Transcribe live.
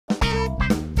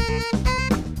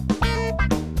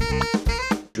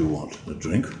Do you want a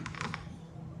drink?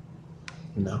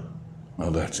 No. Well,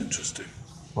 that's interesting.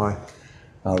 Why?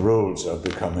 Our roles are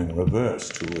becoming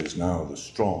reversed. Who is now the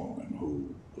strong and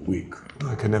who the weak?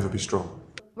 I can never be strong.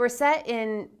 We're set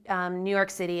in New York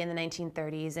City in the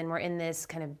 1930s, and we're in this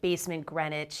kind of basement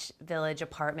Greenwich Village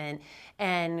apartment.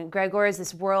 And Gregor is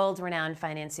this world-renowned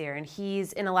financier, and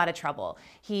he's in a lot of trouble.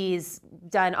 He's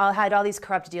had all these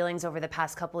corrupt dealings over the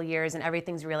past couple of years, and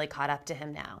everything's really caught up to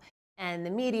him now. And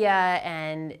the media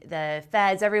and the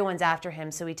feds, everyone's after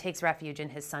him, so he takes refuge in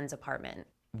his son's apartment.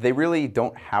 They really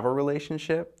don't have a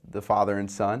relationship, the father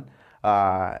and son.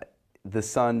 The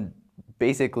son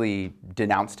basically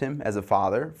denounced him as a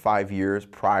father 5 years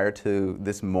prior to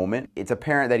this moment. It's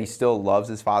apparent that he still loves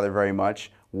his father very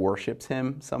much, worships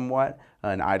him somewhat,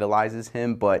 and idolizes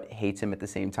him, but hates him at the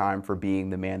same time for being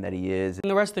the man that he is. In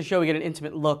the rest of the show, we get an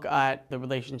intimate look at the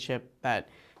relationship that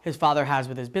his father has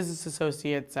with his business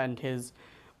associates and his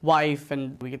wife,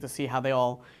 and we get to see how they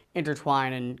all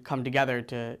intertwine and come together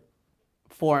to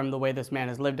form the way this man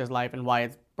has lived his life and why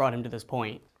it's brought him to this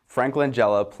point. Frank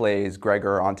Langella plays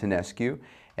Gregor Antonescu,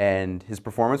 and his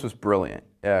performance was brilliant.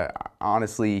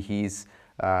 Honestly, he's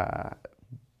a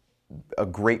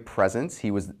great presence.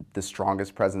 He was the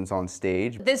strongest presence on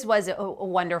stage. This was a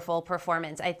wonderful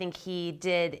performance. I think he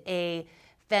did a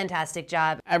fantastic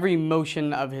job. Every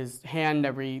motion of his hand,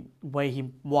 every way he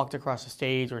walked across the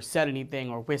stage or said anything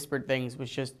or whispered things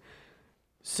was just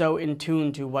so in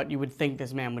tune to what you would think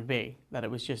this man would be, that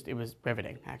it was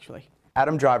riveting, actually.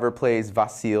 Adam Driver plays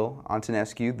Vasil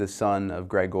Antonescu, the son of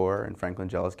Gregor and Frank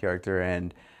Langella's character,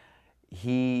 and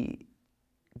he,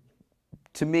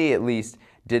 to me at least,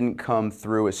 didn't come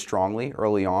through as strongly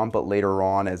early on, but later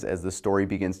on, as the story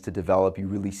begins to develop, you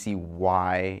really see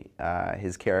why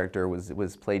his character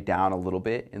was played down a little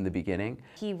bit in the beginning.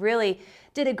 He really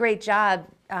did a great job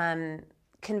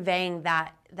conveying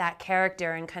that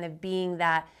character and kind of being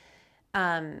that,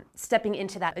 stepping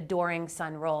into that adoring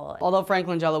son role. Although Frank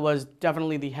Langella was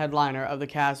definitely the headliner of the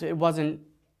cast, it wasn't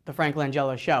the Frank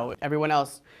Langella show. Everyone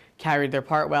else carried their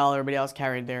part well, everybody else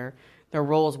carried their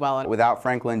roles well. Without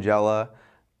Frank Langella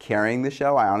carrying the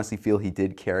show, I honestly feel he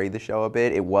did carry the show a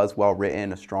bit. It was well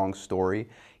written, a strong story.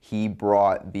 He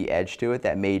brought the edge to it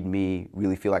that made me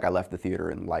really feel like I left the theater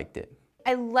and liked it.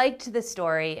 I liked the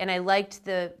story and I liked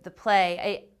the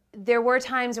play. There were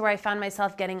times where I found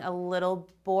myself getting a little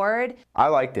bored. I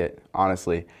liked it,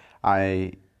 honestly.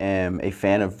 I am a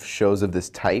fan of shows of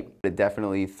this type. It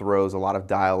definitely throws a lot of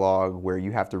dialogue where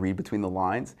you have to read between the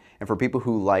lines. And for people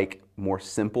who like more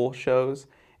simple shows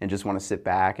and just want to sit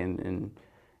back and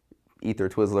eat their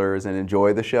Twizzlers and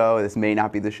enjoy the show, this may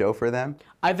not be the show for them.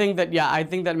 I think that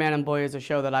Man and Boy is a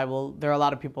show that there are a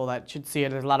lot of people that should see it.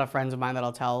 There's a lot of friends of mine that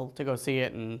I'll tell to go see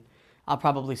it, and I'll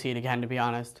probably see it again, to be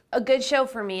honest. A good show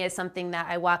for me is something that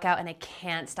I walk out and I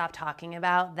can't stop talking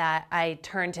about, that I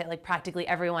turn to like practically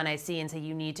everyone I see and say,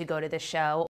 you need to go to this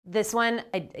show. This one,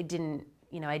 I didn't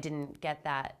get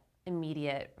that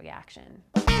immediate reaction.